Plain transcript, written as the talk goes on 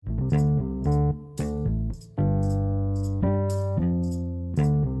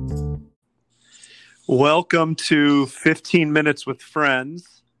Welcome to 15 Minutes with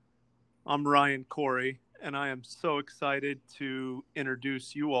Friends. I'm Ryan Corey, and I am so excited to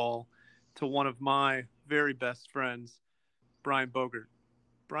introduce you all to one of my very best friends, Brian Bogert.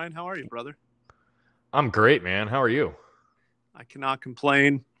 Brian, how are you, brother? I'm great, man. How are you? I cannot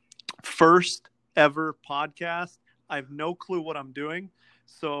complain. First ever podcast. I have no clue what I'm doing.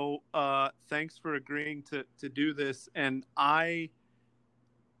 So thanks for agreeing to do this. And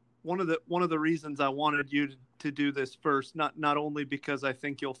one of the reasons I wanted you to do this first, not only because I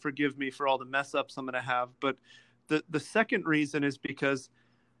think you'll forgive me for all the mess ups I'm going to have, but the second reason is because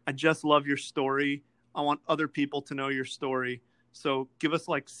I just love your story. I want other people to know your story. So give us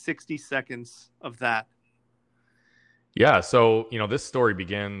like 60 seconds of that. Yeah, so, this story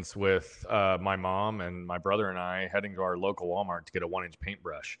begins with my mom and my brother and I heading to our local Walmart to get a 1-inch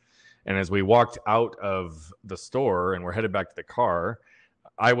paintbrush. And as we walked out of the store and we're headed back to the car,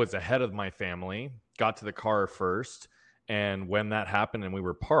 I was ahead of my family, got to the car first. And when that happened and we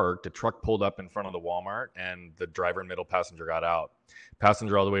were parked, a truck pulled up in front of the Walmart and the driver and middle passenger got out.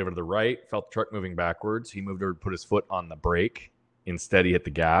 Passenger all the way over to the right, felt the truck moving backwards. He moved over to put his foot on the brake. Instead, he hit the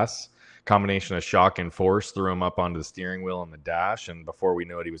gas. Combination of shock and force threw him up onto the steering wheel and the dash. And before we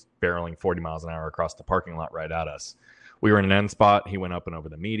knew it, he was barreling 40 miles an hour across the parking lot right at us. We were in an end spot. He went up and over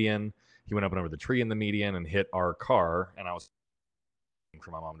the median. He went up and over the tree in the median and hit our car. And I was for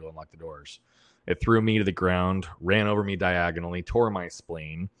my mom to unlock the doors. It threw me to the ground, ran over me diagonally, tore my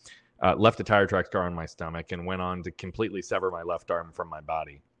spleen, left a tire track scar on my stomach, and went on to completely sever my left arm from my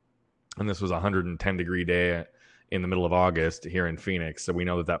body. And this was a 110-degree day in the middle of August here in Phoenix. So we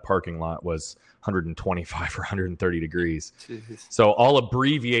know that parking lot was 125 or 130 degrees. Jeez. So I'll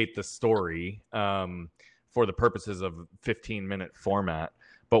abbreviate the story for the purposes of 15-minute format.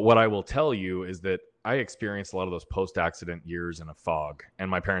 But what I will tell you is that I experienced a lot of those post-accident years in a fog, and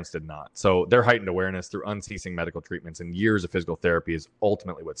my parents did not. So their heightened awareness through unceasing medical treatments and years of physical therapy is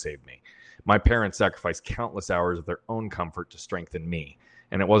ultimately what saved me. My parents sacrificed countless hours of their own comfort to strengthen me.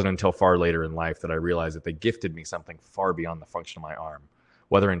 And it wasn't until far later in life that I realized that they gifted me something far beyond the function of my arm.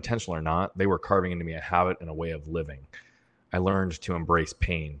 Whether intentional or not, they were carving into me a habit and a way of living. I learned to embrace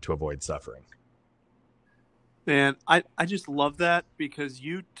pain to avoid suffering. Man, I just love that because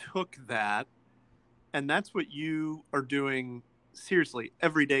you took that, and that's what you are doing seriously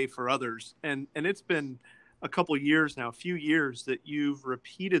every day for others. And it's been a couple of years now, a few years that you've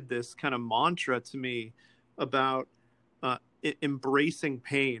repeated this kind of mantra to me about embracing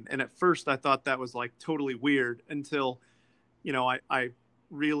pain. And at first I thought that was like totally weird until, I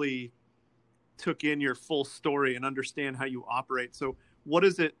really took in your full story and understand how you operate. So what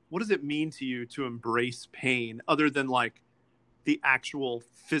does it mean to you to embrace pain other than like the actual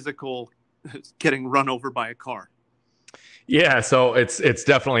physical getting run over by a car? Yeah, so it's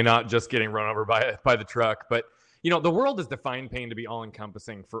definitely not just getting run over by the truck, but the world has defined pain to be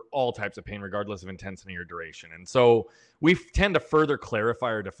all-encompassing for all types of pain, regardless of intensity or duration. And so we tend to further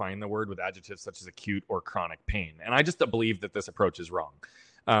clarify or define the word with adjectives such as acute or chronic pain. And I just believe that this approach is wrong.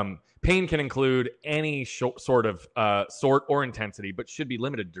 Pain can include any sort or intensity, but should be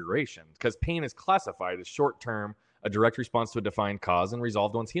limited to duration because pain is classified as short-term, a direct response to a defined cause, and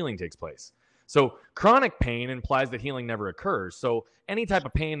resolved once healing takes place. So chronic pain implies that healing never occurs. So any type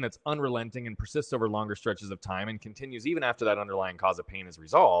of pain that's unrelenting and persists over longer stretches of time and continues even after that underlying cause of pain is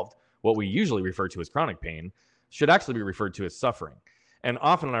resolved, what we usually refer to as chronic pain, should actually be referred to as suffering. And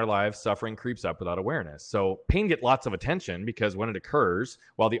often in our lives, suffering creeps up without awareness. So pain gets lots of attention because when it occurs,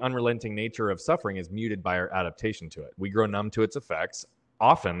 while the unrelenting nature of suffering is muted by our adaptation to it, we grow numb to its effects,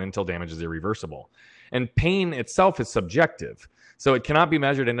 often until damage is irreversible. And pain itself is subjective, so it cannot be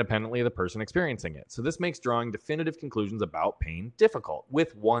measured independently of the person experiencing it. So this makes drawing definitive conclusions about pain difficult,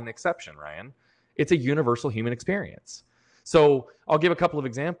 with one exception, Ryan. It's a universal human experience. So I'll give a couple of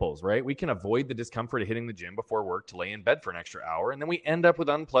examples, right? We can avoid the discomfort of hitting the gym before work to lay in bed for an extra hour, and then we end up with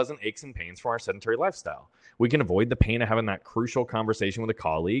unpleasant aches and pains from our sedentary lifestyle. We can avoid the pain of having that crucial conversation with a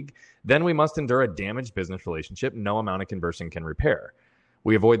colleague. Then we must endure a damaged business relationship no amount of conversing can repair.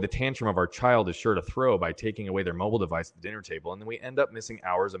 We avoid the tantrum of our child is sure to throw by taking away their mobile device at the dinner table, and then we end up missing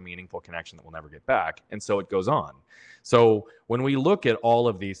hours of meaningful connection that we'll never get back, and so it goes on. So when we look at all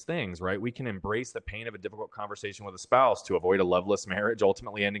of these things, right, we can embrace the pain of a difficult conversation with a spouse to avoid a loveless marriage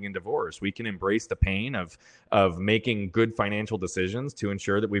ultimately ending in divorce. We can embrace the pain of making good financial decisions to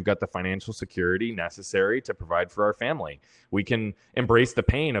ensure that we've got the financial security necessary to provide for our family. We can embrace the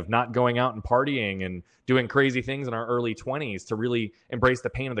pain of not going out and partying and doing crazy things in our early 20s to really embrace embrace the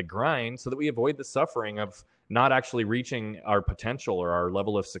pain of the grind so that we avoid the suffering of not actually reaching our potential or our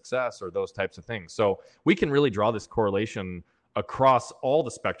level of success or those types of things. So we can really draw this correlation across all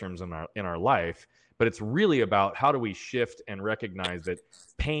the spectrums in our life, but it's really about how do we shift and recognize that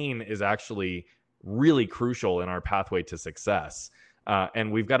pain is actually really crucial in our pathway to success. And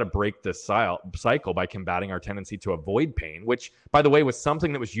we've got to break this cycle by combating our tendency to avoid pain, which, by the way, was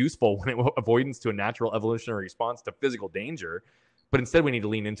something that was useful when it was avoidance to a natural evolutionary response to physical danger. But instead, we need to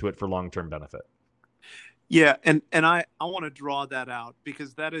lean into it for long-term benefit. Yeah, and I want to draw that out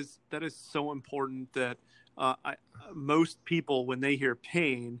because that is so important that most people, when they hear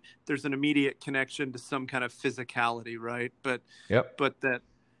pain, there's an immediate connection to some kind of physicality, right? But that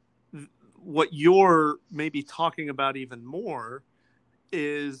what you're maybe talking about even more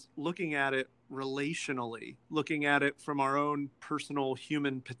is looking at it relationally, looking at it from our own personal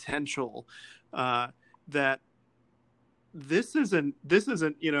human potential. That this isn't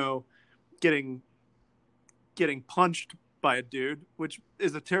getting punched by a dude, which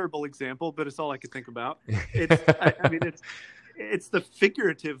is a terrible example, but it's all I could think about. It's the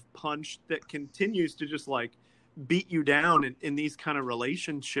figurative punch that continues to just like beat you down in these kind of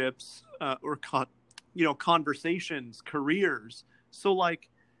relationships or conversations, careers. So like,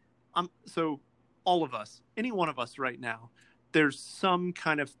 so all of us, any one of us right now, there's some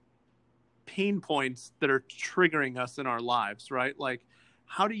kind of pain points that are triggering us in our lives, right? Like,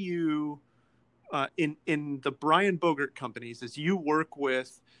 how do you, in the Brian Bogert companies, as you work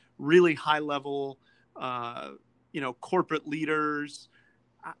with really high level, corporate leaders,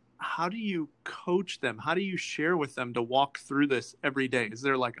 how do you coach them? How do you share with them to walk through this every day? Is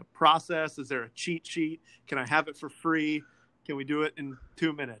there like a process? Is there a cheat sheet? Can I have it for free? Can we do it in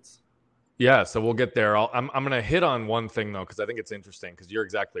 2 minutes? Yeah, so we'll get there. I'm going to hit on one thing, though, because I think it's interesting, because you're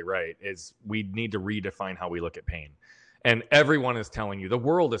exactly right, is we need to redefine how we look at pain. And everyone is telling you, the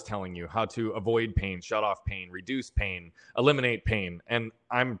world is telling you how to avoid pain, shut off pain, reduce pain, eliminate pain. And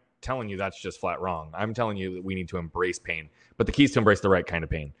I'm telling you that's just flat wrong. I'm telling you that we need to embrace pain. But the key is to embrace the right kind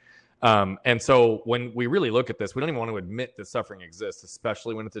of pain. And so when we really look at this, we don't even want to admit that suffering exists,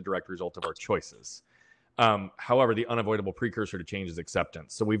 especially when it's a direct result of our choices. However, the unavoidable precursor to change is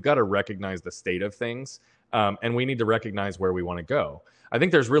acceptance. So we've got to recognize the state of things, and we need to recognize where we want to go. I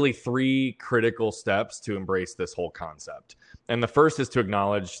think there's really 3 critical steps to embrace this whole concept. And the first is to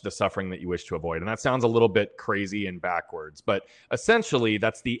acknowledge the suffering that you wish to avoid. And that sounds a little bit crazy and backwards, but essentially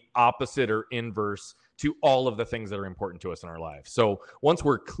that's the opposite or inverse to all of the things that are important to us in our lives. So once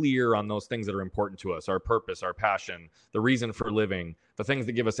we're clear on those things that are important to us, our purpose, our passion, the reason for living, the things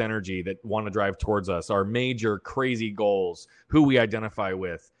that give us energy, that want to drive towards us, our major crazy goals, who we identify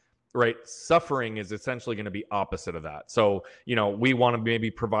with, right? Suffering is essentially going to be opposite of that. So, we want to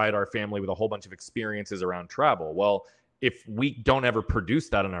maybe provide our family with a whole bunch of experiences around travel. Well, if we don't ever produce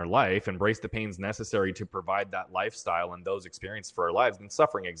that in our life, embrace the pains necessary to provide that lifestyle and those experiences for our lives, then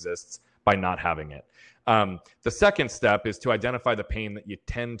suffering exists by not having it. The second step is to identify the pain that you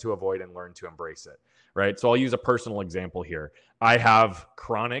tend to avoid and learn to embrace it, right? So I'll use a personal example here. I have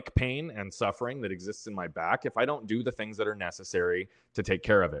chronic pain and suffering that exists in my back if I don't do the things that are necessary to take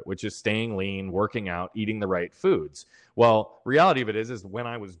care of it, which is staying lean, working out, eating the right foods. Well, reality of it is when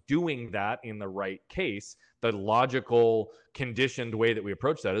I was doing that in the right case, the logical, conditioned way that we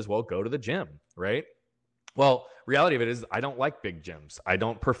approach that is, well, go to the gym, right? Well, reality of it is I don't like big gyms. I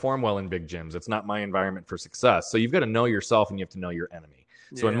don't perform well in big gyms. It's not my environment for success. So you've got to know yourself and you have to know your enemy.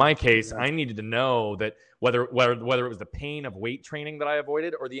 So in my case, I needed to know that whether it was the pain of weight training that I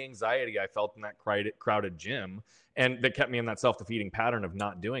avoided or the anxiety I felt in that crowded gym, and that kept me in that self-defeating pattern of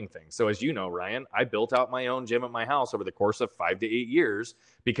not doing things. So as you know, Ryan, I built out my own gym at my house over the course of 5 to 8 years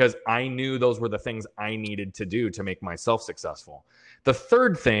because I knew those were the things I needed to do to make myself successful. The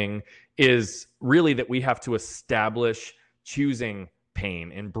third thing is really that we have to establish choosing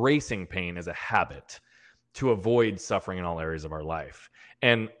pain, embracing pain as a habit to avoid suffering in all areas of our life.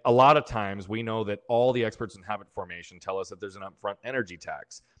 And a lot of times we know that all the experts in habit formation tell us that there's an upfront energy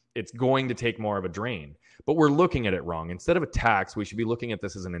tax. It's going to take more of a drain, but we're looking at it wrong. Instead of a tax, we should be looking at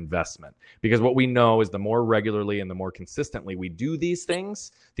this as an investment, because what we know is the more regularly and the more consistently we do these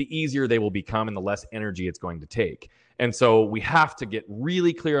things, the easier they will become and the less energy it's going to take. And so we have to get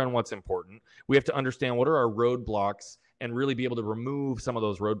really clear on what's important. We have to understand what are our roadblocks and really be able to remove some of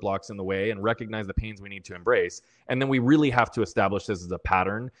those roadblocks in the way and recognize the pains we need to embrace. And then we really have to establish this as a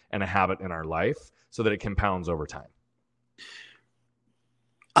pattern and a habit in our life so that it compounds over time.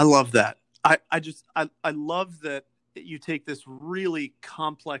 I love that. I love that you take this really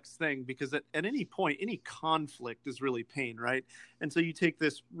complex thing, because at any point, any conflict is really pain, right? And so you take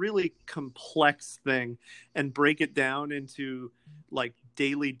this really complex thing and break it down into like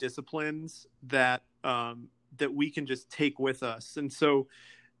daily disciplines that that we can just take with us. And so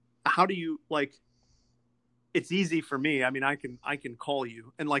how do you, like, it's easy for me. I mean, I can call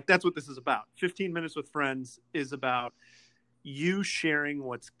you, and like, that's what this is about. 15 minutes with friends is about you sharing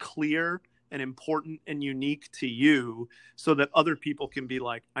what's clear and important and unique to you, so that other people can be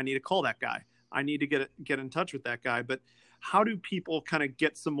like, I need to call that guy. I need to get in touch with that guy. But how do people kind of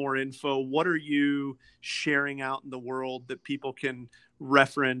get some more info? What are you sharing out in the world that people can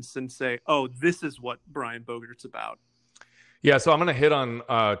reference and say, oh, this is what Brian Bogert's about? Yeah, so I'm going to hit on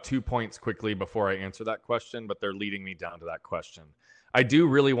 2 points quickly before I answer that question, but they're leading me down to that question. I do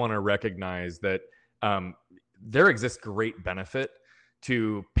really want to recognize that there exists great benefit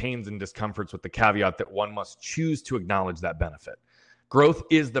to pains and discomforts, with the caveat that one must choose to acknowledge that benefit. Growth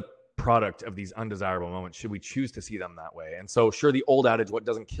is the product of these undesirable moments, should we choose to see them that way. And so, sure, the old adage, what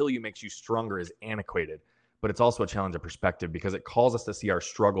doesn't kill you makes you stronger, is antiquated, but it's also a challenge of perspective, because it calls us to see our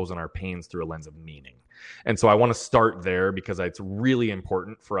struggles and our pains through a lens of meaning. And so I want to start there, because it's really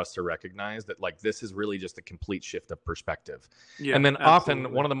important for us to recognize that, like, this is really just a complete shift of perspective. Yeah, and then absolutely.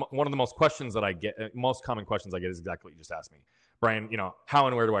 Often one of the most questions that I get, most common questions I get, is exactly what you just asked me. Brian, how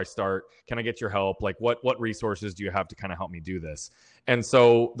and where do I start? Can I get your help? Like, what resources do you have to kind of help me do this? And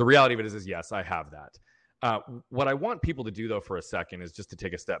so the reality of it is yes, I have that. What I want people to do, though, for a second, is just to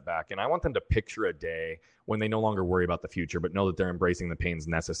take a step back. And I want them to picture a day when they no longer worry about the future, but know that they're embracing the pains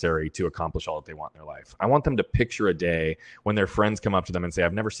necessary to accomplish all that they want in their life. I want them to picture a day when their friends come up to them and say,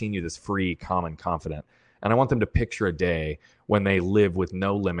 I've never seen you this free, calm, and confident. And I want them to picture a day when they live with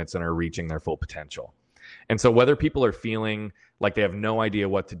no limits and are reaching their full potential. And so whether people are feeling like they have no idea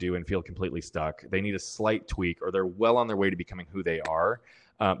what to do and feel completely stuck, they need a slight tweak, or they're well on their way to becoming who they are,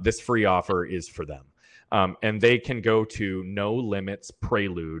 this free offer is for them. And they can go to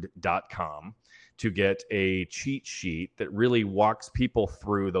nolimitesprelude.com to get a cheat sheet that really walks people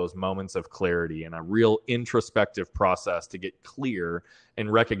through those moments of clarity and a real introspective process to get clear in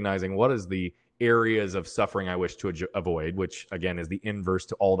recognizing what is the areas of suffering I wish to avoid, which again is the inverse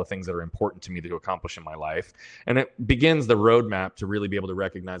to all the things that are important to me to accomplish in my life. And it begins the roadmap to really be able to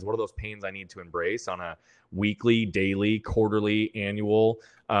recognize what are those pains I need to embrace on a weekly, daily, quarterly, annual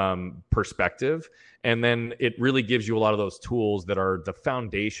perspective. And then it really gives you a lot of those tools that are the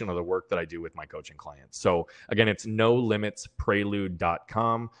foundation of the work that I do with my coaching clients. So again, it's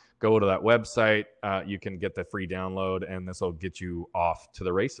nolimitesprelude.com. Go to that website. You can get the free download, and this will get you off to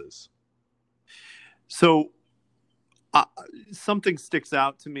the races. So something sticks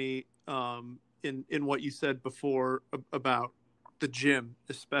out to me in what you said before about the gym,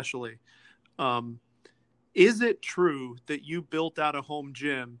 especially. Is it true that you built out a home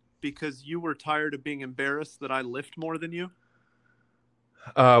gym because you were tired of being embarrassed that I lift more than you?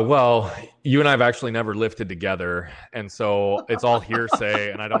 Well, you and I have actually never lifted together, and so it's all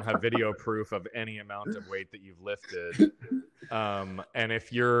hearsay, and I don't have video proof of any amount of weight that you've lifted. And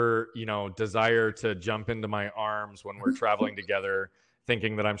if your, desire to jump into my arms when we're traveling together,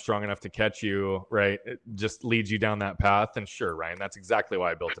 thinking that I'm strong enough to catch you, right, it just leads you down that path, then sure, Ryan, that's exactly why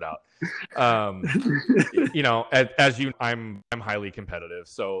I built it out. I'm highly competitive.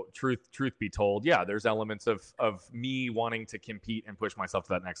 So truth be told, yeah, there's elements of me wanting to compete and push myself to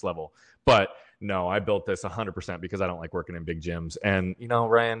that next level. But no, I built this 100% because I don't like working in big gyms. And,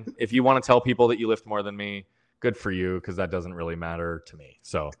 Ryan, if you want to tell people that you lift more than me, good for you, because that doesn't really matter to me.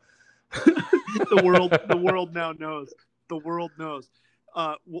 So the world now knows. The world knows.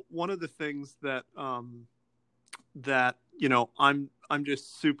 One of the things that I'm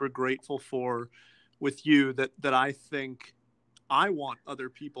just super grateful for with you that I think I want other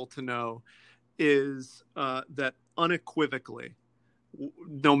people to know is that unequivocally,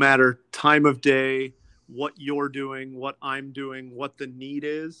 no matter time of day, what you're doing, what I'm doing, what the need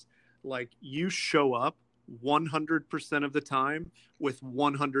is, like, you show up 100% of the time with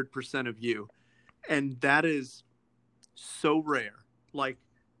 100% of you. And that is so rare. Like,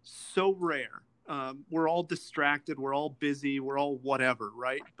 so rare. We're all distracted. We're all busy. We're all whatever,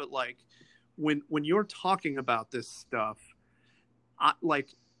 right? But like, when you're talking about this stuff,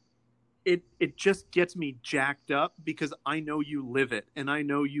 it just gets me jacked up, because I know you live it, and I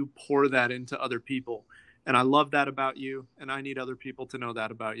know you pour that into other people. And I love that about you, and I need other people to know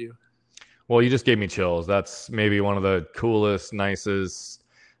that about you. Well, you just gave me chills. That's maybe one of the coolest, nicest,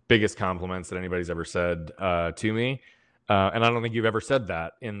 biggest compliments that anybody's ever said to me. And I don't think you've ever said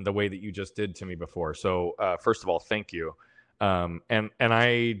that in the way that you just did to me before. So first of all, thank you. And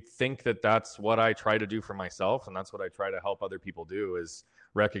I think that that's what I try to do for myself. And that's what I try to help other people do, is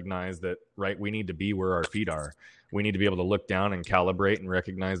recognize that, right, we need to be where our feet are. We need to be able to look down and calibrate and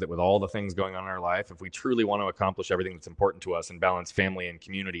recognize that with all the things going on in our life, if we truly want to accomplish everything that's important to us and balance family and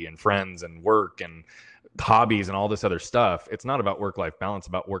community and friends and work and hobbies and all this other stuff, it's not about work-life balance,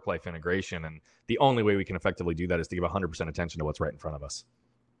 about work-life integration. And the only way we can effectively do that is to give 100% attention to what's right in front of us.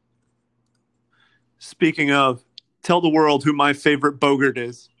 Speaking of, tell the world who my favorite Bogert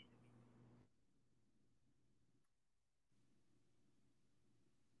is.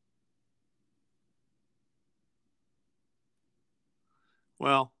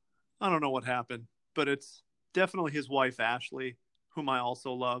 Well, I don't know what happened, but it's definitely his wife, Ashley, whom I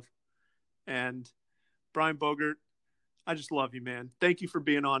also love. And Brian Bogert, I just love you, man. Thank you for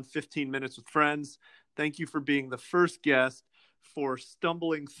being on 15 Minutes with Friends. Thank you for being the first guest, for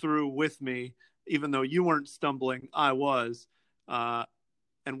stumbling through with me, even though you weren't stumbling, I was. And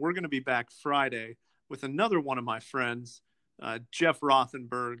we're going to be back Friday with another one of my friends, Jeff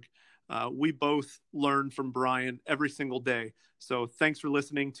Rothenberg. We both learn from Brian every single day. So thanks for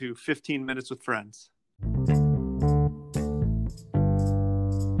listening to 15 Minutes with Friends.